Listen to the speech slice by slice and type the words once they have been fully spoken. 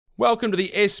Welcome to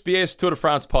the SBS Tour de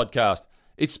France podcast.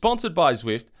 It's sponsored by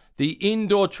Zwift, the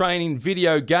indoor training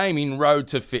video gaming road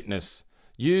to fitness.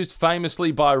 Used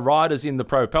famously by riders in the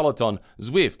pro peloton,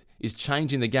 Zwift is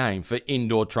changing the game for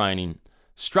indoor training.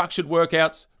 Structured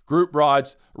workouts, group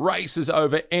rides, races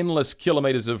over endless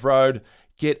kilometres of road.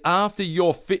 Get after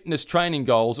your fitness training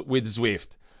goals with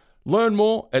Zwift. Learn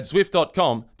more at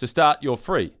Zwift.com to start your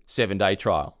free 7-day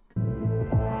trial.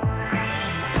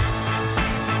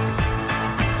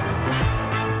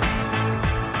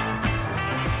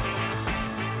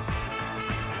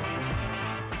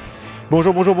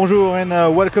 Bonjour, and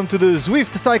welcome to the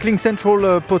Zwift Cycling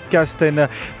Central podcast. And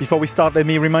before we start, let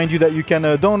me remind you that you can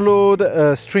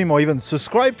download, stream, or even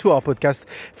subscribe to our podcast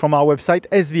from our website,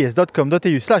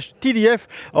 sbs.com.au/TDF,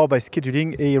 or by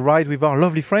scheduling a ride with our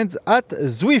lovely friends at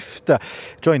Zwift.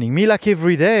 Joining me, like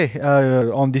every day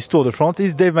on this Tour de France,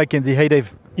 is Dave McKenzie. Hey,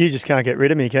 Dave. You just can't get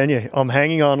rid of me, can you? I'm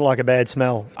hanging on like a bad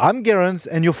smell. I'm Gerrans,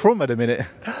 and you're from at a minute.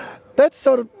 That's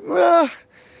sort of...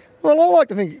 Well, I like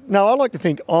to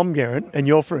think I'm Geraint and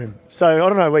you're Froome. So I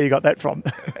don't know where you got that from.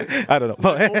 I don't know.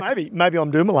 Or maybe I'm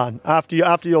Dumoulin. After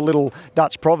your little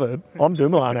Dutch proverb, I'm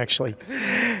Dumoulin actually.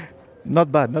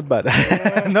 Not bad. Not bad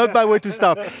way to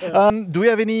start. Do we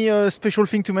have any special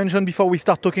thing to mention before we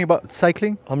start talking about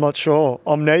cycling? I'm not sure.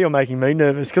 Now you're making me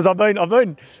nervous because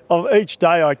each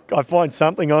day I find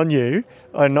something on you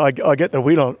and I get the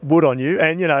wood on you.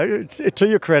 And you know, to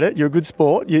your credit, you're a good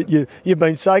sport. You've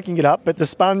been soaking it up, but the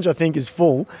sponge I think is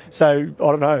full. So I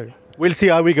don't know. We'll see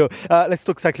how we go. Let's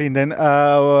talk cycling then.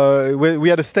 We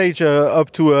had a stage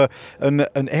up to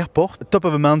an airport, top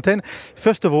of a mountain.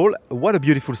 First of all, what a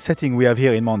beautiful setting we have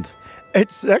here in Mende.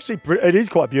 It's actually it is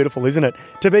quite beautiful, isn't it?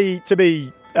 To be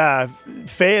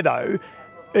fair though,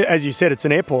 as you said, it's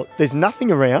an airport. There's nothing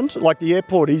around. Like the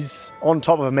airport is on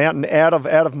top of a mountain, out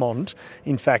of Mende.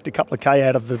 In fact, a couple of k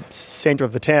out of the centre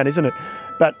of the town, isn't it?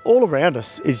 But all around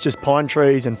us is just pine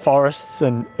trees and forests,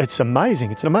 and it's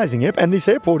amazing. It's an amazing airport, and this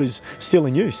airport is still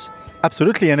in use.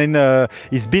 Absolutely, and then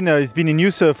it's been in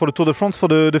use for the Tour de France for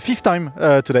the fifth time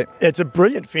today. It's a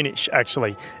brilliant finish,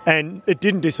 actually, and it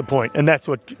didn't disappoint, and that's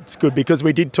what's good because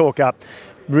we did talk up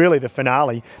really the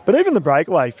finale, but even the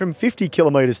breakaway from 50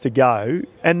 kilometres to go,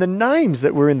 and the names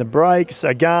that were in the break,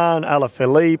 Sagan,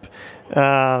 Alaphilippe,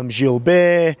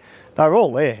 Gilbert, they were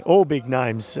all there, all big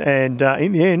names. And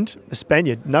in the end, the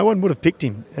Spaniard, no one would have picked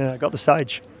him, got the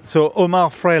stage. So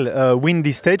Omar Freile win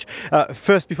this stage.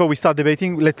 First, before we start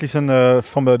debating, let's listen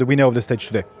from the winner of the stage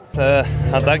today.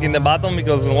 Attacking the bottom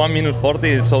because 1 minute 40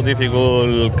 is so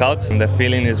difficult couch. The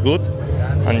feeling is good.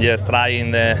 And just try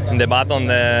in the bottom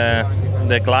the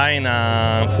climb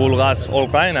and full gas all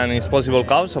climb and it's possible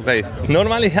couch, okay.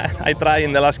 Normally I try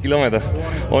in the last kilometer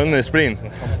or in the sprint,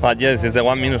 but yes, it's the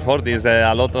 1 minute 40 is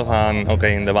a lot of and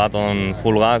okay in the bottom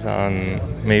full gas and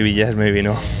maybe yes, maybe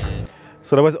no.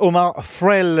 So that was Omar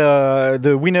Freile,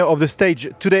 the winner of the stage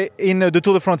today in the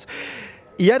Tour de France.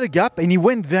 He had a gap and he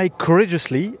went very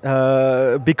courageously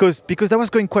because that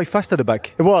was going quite fast at the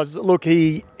back. It was. Look,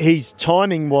 his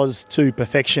timing was to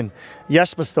perfection.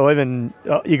 Jasper Stuyven,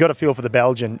 you got to feel for the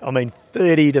Belgian. I mean,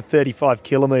 30 to 35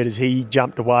 kilometres he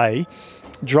jumped away,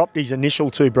 dropped his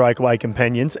initial two breakaway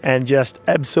companions and just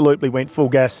absolutely went full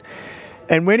gas.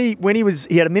 And when he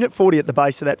had a minute 40 at the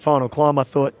base of that final climb, I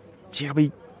thought, gee, it'll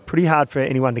be pretty hard for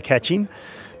anyone to catch him.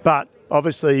 But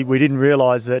obviously we didn't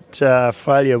realise that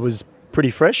Freile was pretty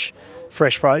fresh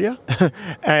Freile.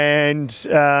 And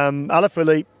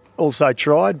Alaphilippe also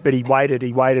tried, but he waited.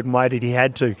 He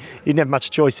had to. He didn't have much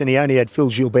choice and he only had Phil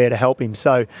Gilbert to help him.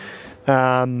 So, if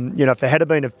there had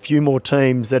been a few more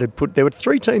teams that had there were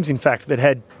three teams, in fact, that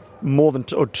had more than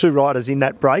two riders in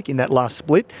that break, in that last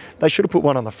split, they should have put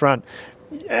one on the front.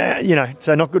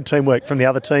 So not good teamwork from the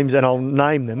other teams, and I'll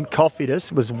name them.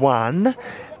 Cofidis was one,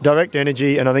 Direct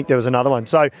Energy, and I think there was another one.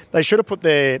 So they should have put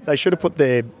their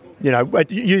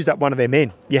used up one of their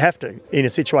men. You have to in a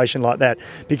situation like that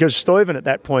because Stuyven at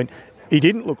that point, he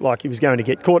didn't look like he was going to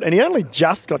get caught, and he only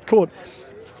just got caught.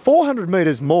 400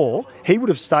 metres more, he would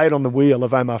have stayed on the wheel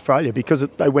of Omar Freile because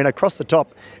they went across the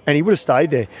top, and he would have stayed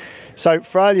there. So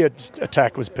Freile's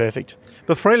attack was perfect.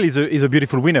 But Freile is a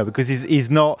beautiful winner because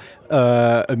he's not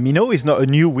a minnow, he's not a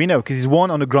new winner because he's won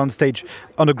on a grand stage,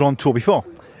 on a grand tour before.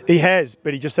 He has,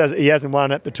 but he hasn't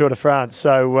won at the Tour de France.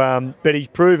 So, but he's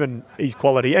proven his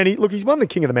quality, and he's won the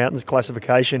King of the Mountains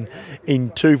classification in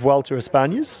 2 Vuelta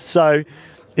Españas. So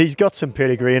he's got some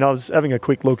pedigree, and I was having a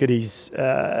quick look at his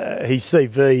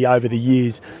CV over the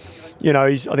years. You know,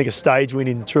 he's I think a stage win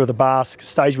in Tour of the Basque,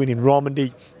 stage win in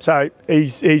Romandy. So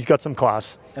he's got some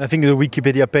class. And I think the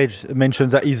Wikipedia page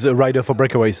mentions that he's a rider for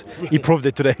breakaways. He proved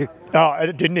it today. Oh,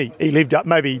 didn't he? He lived up.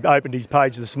 Maybe he opened his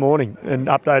page this morning and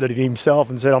updated it himself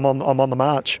and said, "I'm on the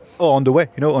march." Or on the way,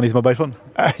 on his mobile phone.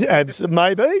 And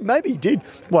maybe he did.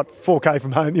 What, 4K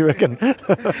from home, you reckon?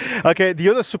 Okay, the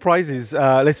other surprises.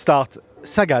 Let's start.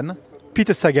 Sagan.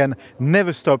 Peter Sagan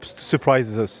never stops to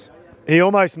surprise us. He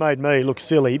almost made me look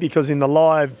silly because in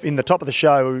the top of the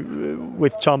show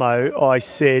with Tomo, I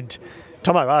said,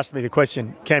 Tomo asked me the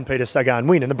question, can Peter Sagan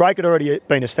win? And the break had already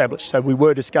been established, so we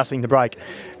were discussing the break.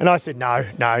 And I said, no,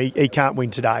 he can't win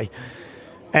today.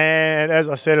 And as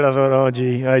I said it, I thought, oh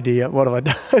dear, what have I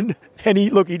done? And he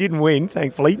didn't win,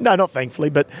 thankfully. No, not thankfully,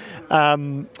 but I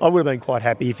would have been quite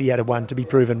happy if he had won to be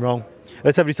proven wrong.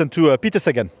 Let's have a listen to Peter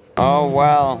Sagan. Oh,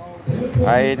 well,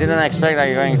 I didn't expect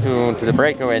going to the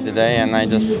breakaway today, and I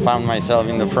just found myself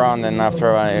in the front, and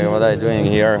after what I'm doing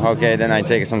here, okay, then I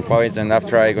take some points, and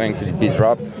after I going to be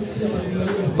dropped.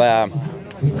 But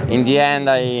in the end,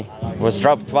 I was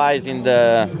dropped twice in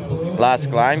the last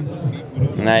climb,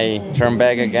 and I turned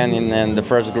back again in the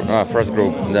first group,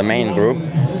 the main group.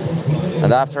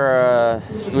 And after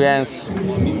students,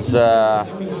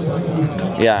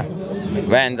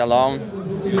 went alone.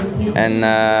 And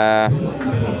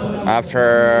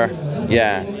after,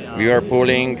 we were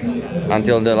pulling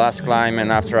until the last climb,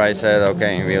 and after I said,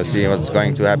 okay, we'll see what's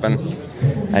going to happen.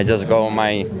 I just go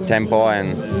my tempo,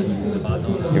 and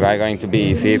if I'm going to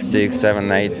be 5th, 6th, 7th,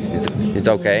 8th, it's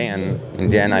okay. And in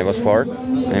the end, I was 4th.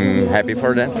 I'm happy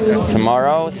for that.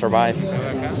 Tomorrow, survive,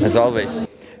 as always.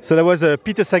 So that was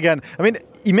Peter Sagan. I mean,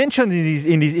 he mentioned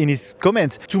in his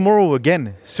comments, tomorrow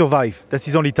again, survive. That's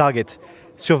his only target.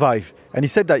 Survive. And he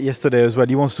said that yesterday as well.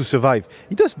 He wants to survive.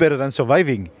 He does better than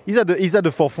surviving. He's at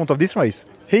the forefront of this race.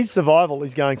 His survival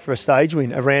is going for a stage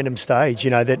win, a random stage,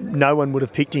 that no one would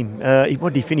have picked him.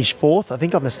 What did he finish? 4th, I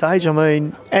think, on the stage. I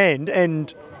mean,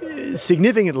 and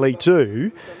significantly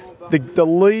too, the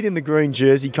lead in the green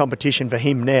jersey competition for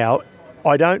him now,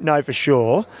 I don't know for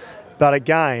sure, but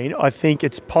again, I think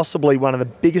it's possibly one of the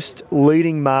biggest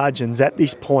leading margins at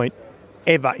this point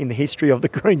ever in the history of the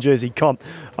green jersey comp.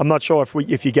 I'm not sure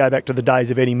if you go back to the days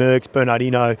of Eddie Merckx,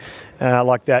 Bernardino,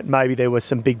 like that, maybe there were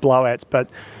some big blowouts, but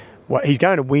he's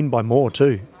going to win by more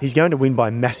too. He's going to win by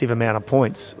a massive amount of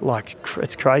points. Like,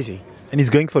 it's crazy. And he's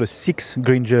going for the 6th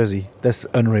green jersey. That's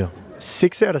unreal.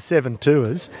 6 out of 7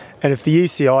 tours, and if the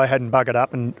ECI hadn't buggered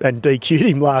up and DQ'd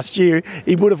him last year,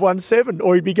 he would have won 7,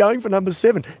 or he'd be going for number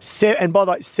 7. And by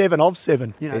the way, 7 of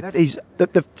 7. That is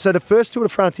so the first Tour de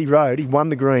France he rode, he won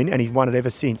the green, and he's won it ever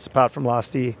since, apart from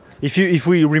last year. If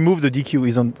we remove the DQ,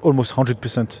 he's on almost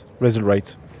 100% result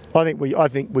rate. I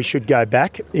think we should go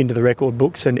back into the record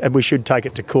books and we should take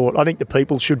it to court. I think the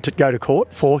people should go to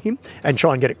court for him and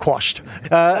try and get it quashed.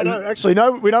 No,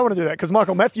 we don't want to do that because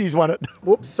Michael Matthews won it.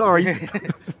 Whoops, sorry.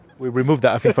 We removed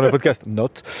that, I think, from the podcast.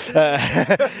 Not.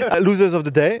 Losers of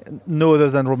the day, no other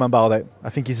than Romain Bardet. I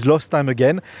think he's lost time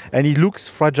again, and he looks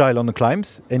fragile on the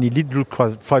climbs, and he did look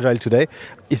fragile today.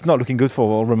 It's not looking good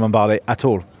for Romain Bardet at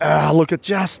all. Look, it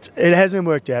hasn't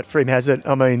worked out for him, has it?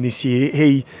 I mean, this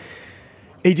year,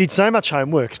 He did so much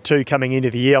homework too coming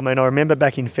into the year. I mean, I remember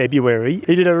back in February,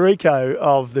 he did a reco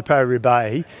of the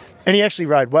Paris-Roubaix and he actually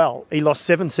rode well. He lost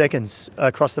 7 seconds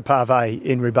across the pavé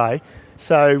in Roubaix.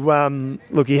 So,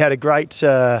 look, he had a great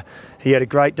day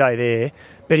there,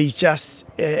 but he's just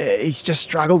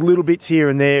struggled little bits here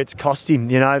and there. It's cost him,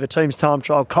 the team's time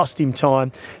trial cost him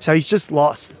time. So he's just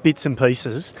lost bits and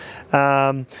pieces.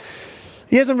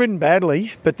 He hasn't ridden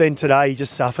badly, but then today he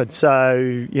just suffered. So,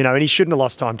 and he shouldn't have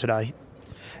lost time today.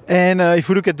 And if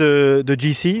we look at the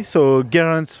GC, so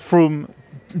Gerrans, Froome,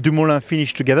 Dumoulin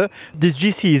finished together. This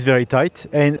GC is very tight,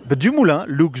 but Dumoulin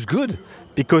looks good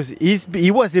because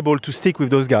he was able to stick with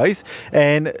those guys.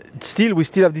 And we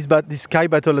still have this sky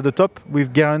battle at the top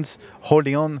with Gerrans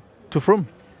holding on to Froome.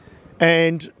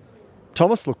 And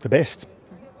Thomas looked the best.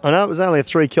 I know it was only a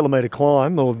 3 kilometre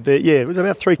climb, it was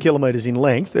about 3 kilometres in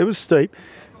length. It was steep.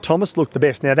 Thomas looked the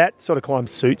best. Now that sort of climb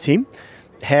suits him.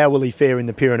 How will he fare in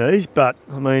the Pyrenees? But,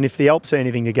 I mean, if the Alps are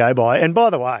anything to go by... And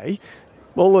by the way,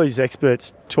 all these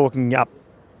experts talking up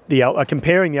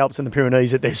comparing the Alps and the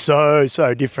Pyrenees that they're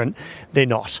so different, they're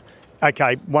not.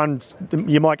 Okay,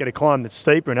 you might get a climb that's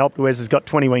steeper and Alpe d'Huez has got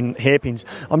 21 hairpins.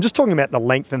 I'm just talking about the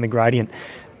length and the gradient.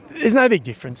 There's no big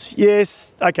difference.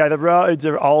 Yes, okay, the roads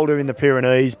are older in the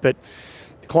Pyrenees, but...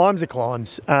 climbs are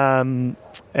climbs, and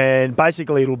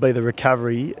basically it'll be the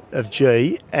recovery of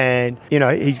G, and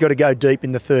he's got to go deep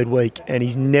in the 3rd week, and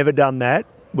he's never done that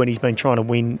when he's been trying to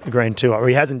win a Grand Tour, or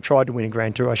he hasn't tried to win a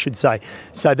Grand Tour, I should say.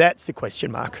 So that's the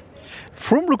question mark.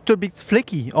 Froome looked a bit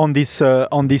flaky on this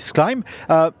climb.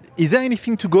 Is there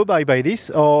anything to go by this,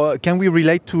 or can we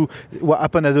relate to what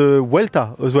happened at the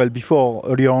Vuelta as well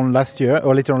later on last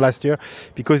year,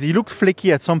 because he looked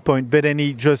flaky at some point, but then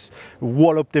he just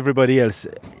walloped everybody else.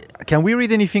 Can we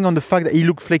read anything on the fact that he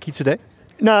looked flaky today?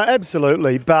 No,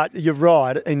 absolutely. But you're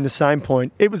right in the same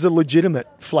point. It was a legitimate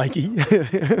flaky.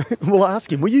 We'll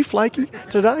ask him, were you flaky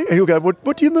today? And he'll go,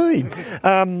 what do you mean?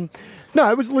 No,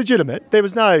 it was legitimate. There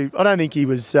was I don't think he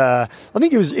was,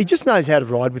 he just knows how to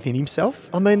ride within himself.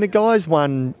 I mean, the guy's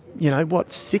won,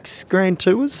 6 Grand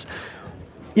Tours?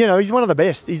 He's one of the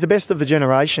best. He's the best of the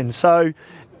generation. So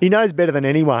he knows better than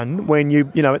anyone when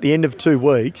at the end of 2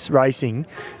 weeks racing,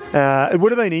 it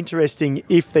would have been interesting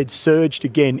if they'd surged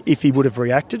again, if he would have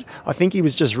reacted. I think he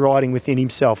was just riding within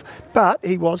himself. But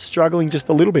he was struggling just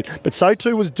a little bit. But so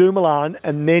too was Dumoulin,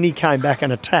 and then he came back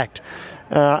and attacked.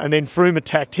 And then Froome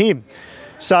attacked him.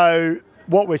 So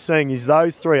what we're seeing is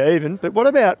those three are even. But what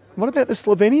about the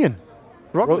Slovenian?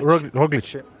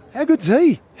 Roglic. Yeah. How good's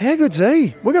he?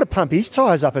 We've got to pump his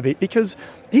tyres up a bit because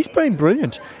he's been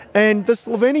brilliant. And the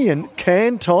Slovenian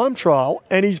can time trial,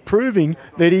 and he's proving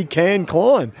that he can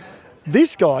climb.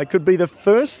 This guy could be the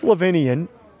first Slovenian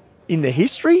in the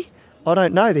history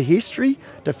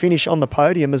to finish on the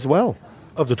podium as well.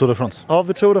 Of the Tour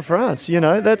de France.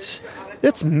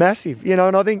 That's massive, and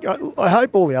I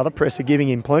hope all the other press are giving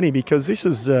him plenty, because this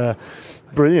is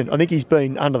brilliant. I think he's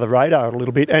been under the radar a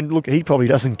little bit, and look, he probably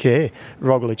doesn't care,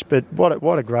 Roglic, but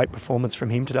what a great performance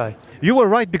from him today. You were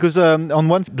right, because on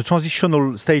the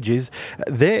transitional stages,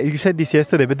 you said this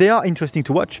yesterday, but they are interesting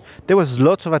to watch. There was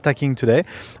lots of attacking today.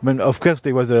 I mean, of course,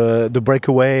 there was the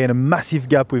breakaway and a massive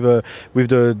gap with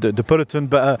the peloton,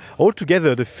 but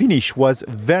altogether, the finish was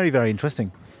very, very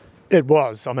interesting. It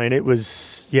was. I mean, it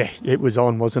was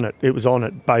on, wasn't it? It was on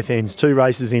at both ends. 2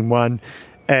 races in one.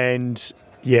 And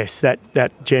yes, that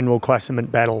general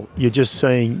classement battle,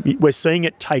 we're seeing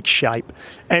it take shape.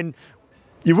 And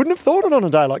you wouldn't have thought it on a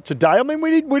day like today. I mean,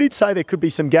 we did say there could be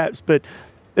some gaps, but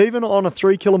even on a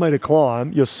 3-kilometre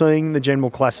climb, you're seeing the general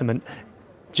classement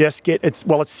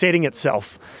it's setting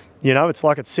itself. It's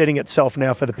like it's setting itself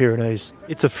now for the Pyrenees.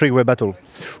 It's a freeway battle.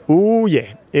 Oh,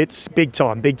 yeah. It's big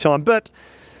time. But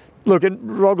look, and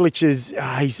Roglic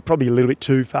he's probably a little bit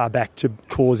too far back to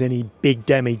cause any big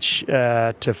damage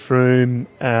to Froome,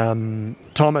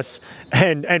 Thomas,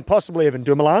 and possibly even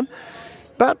Dumoulin.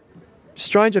 But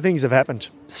stranger things have happened.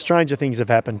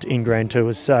 In Grand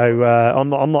Tours. So I'm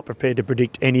not prepared to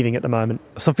predict anything at the moment.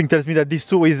 Something tells me that this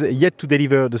tour is yet to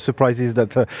deliver the surprises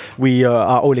that we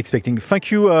are all expecting. Thank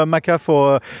you, Maka,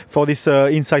 for this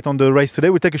insight on the race today.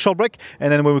 We'll take a short break, and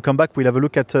then when we come back, we'll have a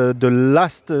look at the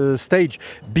last stage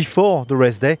before the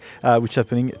race day, which is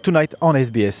happening tonight on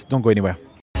SBS. Don't go anywhere.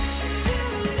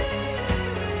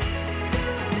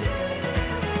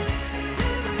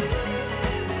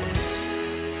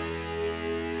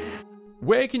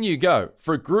 Where can you go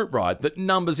for a group ride that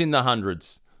numbers in the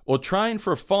hundreds? Or train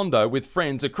for a fondo with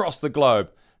friends across the globe?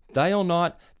 Day or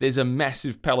night, there's a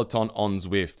massive peloton on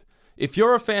Zwift. If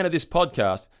you're a fan of this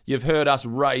podcast, you've heard us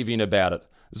raving about it.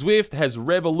 Zwift has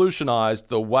revolutionised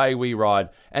the way we ride,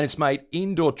 and it's made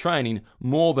indoor training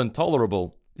more than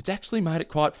tolerable. It's actually made it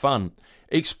quite fun.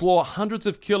 Explore hundreds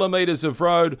of kilometres of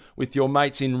road with your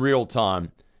mates in real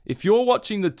time. If you're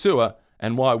watching the tour,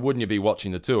 and why wouldn't you be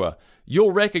watching the tour,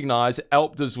 you'll recognise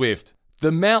Alpe de Zwift.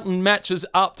 The mountain matches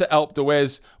up to Alpe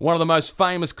d'Huez, one of the most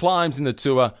famous climbs in the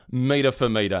tour, metre for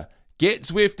metre. Get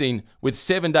Zwifting with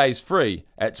 7 days free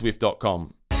at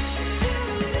Zwift.com.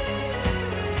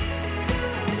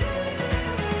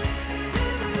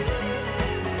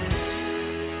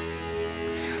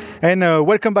 And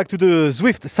welcome back to the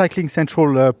Zwift Cycling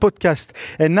Central podcast.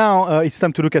 And now it's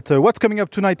time to look at what's coming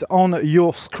up tonight on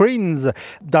your screens,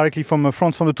 directly from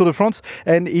France, from the Tour de France.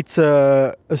 And it's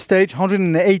a stage,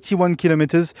 181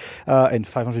 kilometers and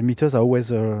 500 meters. I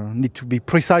always need to be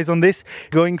precise on this.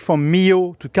 Going from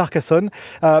Millau to Carcassonne.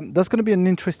 That's going to be an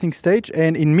interesting stage.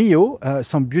 And in Millau,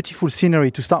 some beautiful scenery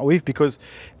to start with, because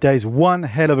there is one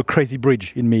hell of a crazy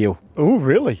bridge in Millau. Oh,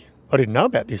 really? I didn't know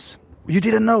about this. You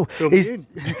didn't know.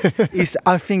 It's,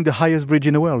 I think, the highest bridge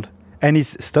in the world. And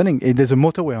it's stunning. There's a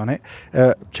motorway on it.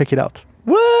 Check it out.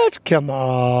 What? Come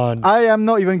on. I am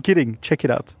not even kidding. Check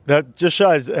it out. That just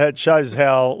shows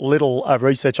how little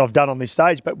research I've done on this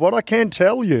stage. But what I can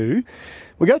tell you,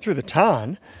 we go through the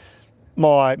Tarn.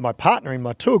 My partner in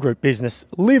my tour group business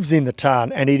lives in the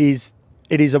Tarn, and it is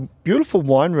a beautiful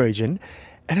wine region.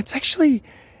 And it's actually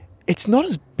it's not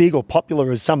as big or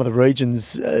popular as some of the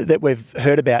regions that we've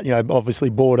heard about, obviously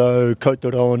Bordeaux, Côte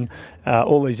d'Or,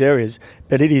 all these areas,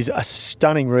 but it is a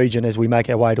stunning region as we make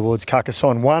our way towards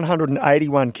Carcassonne.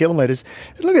 181 kilometres.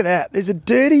 Look at that. There's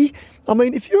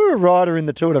if you're a rider in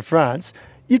the Tour de France,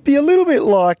 you'd be a little bit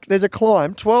like, there's a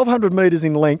climb, 1,200 metres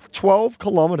in length, 12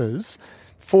 kilometres,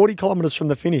 40 kilometres from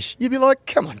the finish. You'd be like,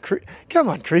 come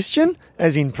on, Christian,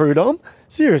 as in Prudhomme.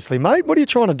 Seriously, mate, what are you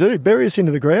trying to do? Bury us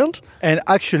into the ground? And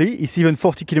actually, it's even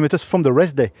 40 kilometers from the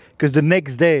rest day, because the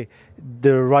next day,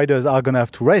 the riders are going to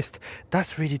have to rest.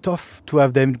 That's really tough to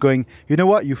have them going, you know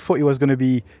what, you thought it was going to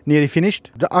be nearly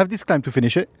finished? I have this climb to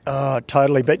finish it.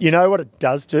 Totally. But you know what it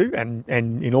does do? And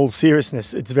in all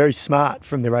seriousness, it's very smart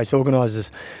from the race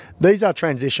organisers. These are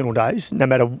transitional days, no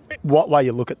matter what way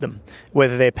you look at them,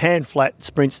 whether they're pan-flat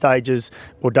sprint stages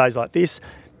or days like this,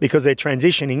 because they're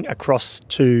transitioning across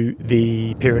to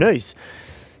the Pyrenees.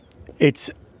 It's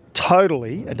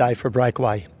totally a day for a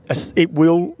breakaway. It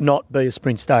will not be a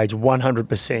sprint stage,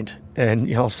 100%.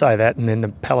 And I'll say that, and then the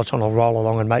peloton will roll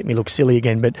along and make me look silly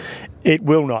again. But it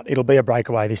will not. It'll be a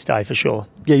breakaway this day for sure.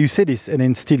 Yeah, you said this, and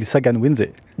then still Sagan wins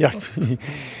it. Yeah,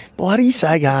 bloody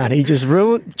Sagan. He just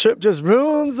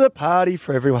ruins the party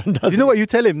for everyone, doesn't he? You know what you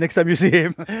tell him next time you see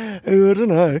him? I don't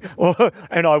know.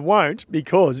 And I won't,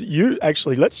 because you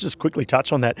actually, let's just quickly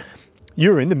touch on that.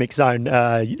 You were in the mix zone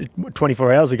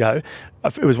 24 hours ago.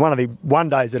 It was one of the one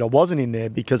days that I wasn't in there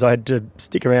because I had to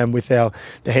stick around with the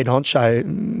head honcho,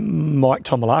 Mike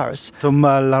Tomalaris. I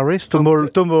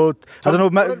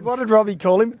don't know. What did Robbie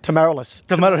call him? Tamaralis.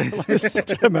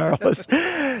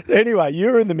 Anyway,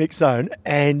 you were in the mix zone,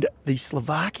 and the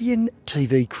Slovakian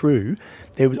TV crew,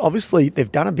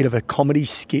 they've done a bit of a comedy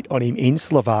skit on him in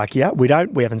Slovakia. We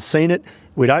haven't seen it.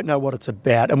 We don't know what it's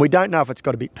about, and we don't know if it's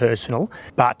got a bit personal,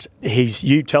 but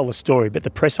you tell the story, but the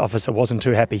press officer wasn't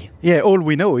too happy. Yeah, all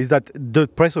we know is that the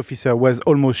press officer was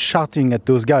almost shouting at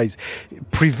those guys,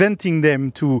 preventing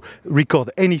them to record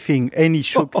anything, any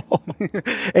show,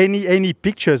 any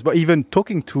pictures, but even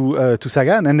talking to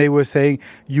Sagan, and they were saying,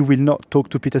 you will not talk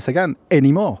to Peter Sagan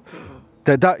anymore.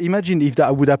 Imagine if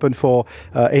that would happen for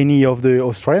any of the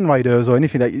Australian riders or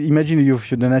anything. Like, imagine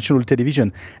if you're the national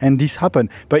television and this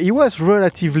happened. But it was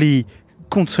relatively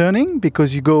concerning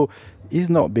because you go,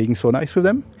 he's not being so nice with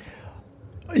them.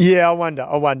 Yeah, I wonder.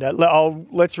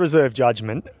 Let's reserve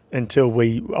judgment until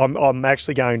I'm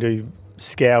actually going to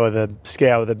scour the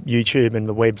YouTube and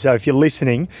the web. So if you're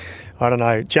listening, I don't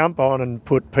know, jump on and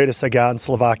put Peter Sagan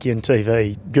Slovakian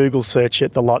TV, Google search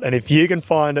it the lot, and if you can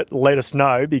find it, let us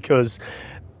know, because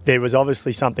there was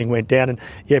obviously something went down. And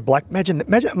yeah, imagine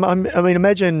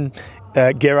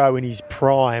Gero in his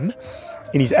prime.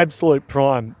 In his absolute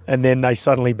prime, and then they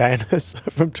suddenly ban us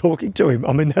from talking to him.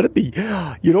 I mean,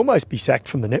 you'd almost be sacked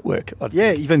from the network.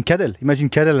 Yeah, even Cadel. Imagine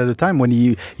Cadel at the time when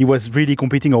he was really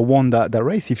competing or won that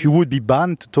race. If you would be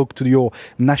banned to talk to your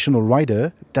national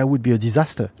rider, that would be a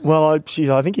disaster. Well, I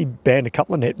think he banned a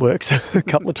couple of networks a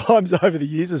couple of times over the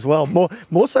years as well.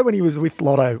 More so when he was with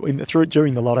Lotto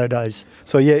during the Lotto days.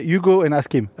 So yeah, you go and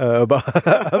ask him about.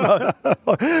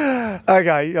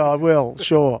 Okay, I will.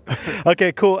 Sure.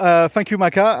 Okay, cool. Thank you,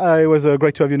 Maka. It was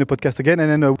great to have you in the podcast again.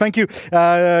 And then thank you.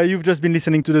 You've just been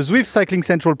listening to the Zwift Cycling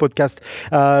Central podcast.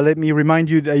 Let me remind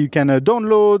you that you can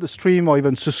download, stream, or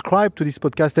even subscribe to this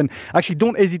podcast. And actually,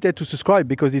 don't hesitate to subscribe,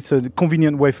 because it's a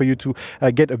convenient way for you to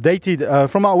get updated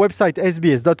from our website,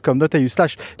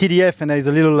 sbs.com.au/TDF. And there's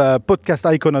a little podcast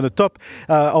icon on the top.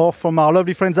 Or from our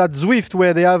lovely friends at Zwift,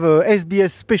 where they have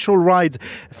SBS special rides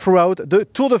throughout the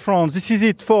Tour de France. This is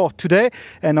it for today.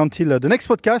 And until the next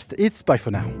podcast, it's bye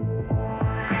for now.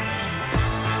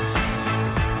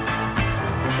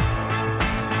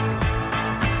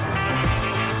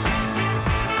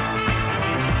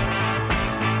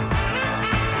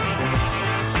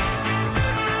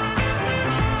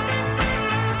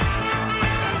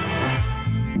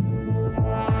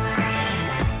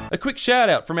 A quick shout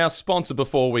out from our sponsor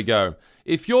before we go.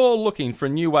 If you're looking for a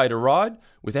new way to ride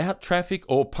without traffic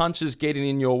or punches getting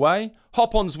in your way,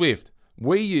 hop on Zwift.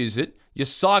 We use it, your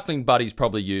cycling buddies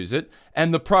probably use it,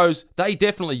 and the pros, they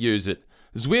definitely use it.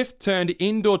 Zwift turned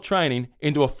indoor training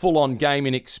into a full-on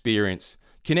gaming experience.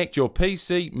 Connect your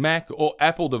PC, Mac or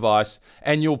Apple device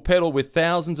and you'll pedal with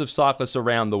thousands of cyclists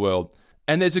around the world.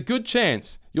 And there's a good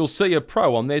chance you'll see a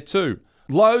pro on there too.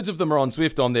 Loads of them are on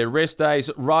Zwift on their rest days,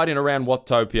 riding around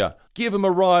Watopia. Give them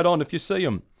a ride on if you see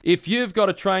them. If you've got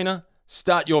a trainer,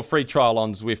 start your free trial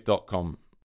on Zwift.com.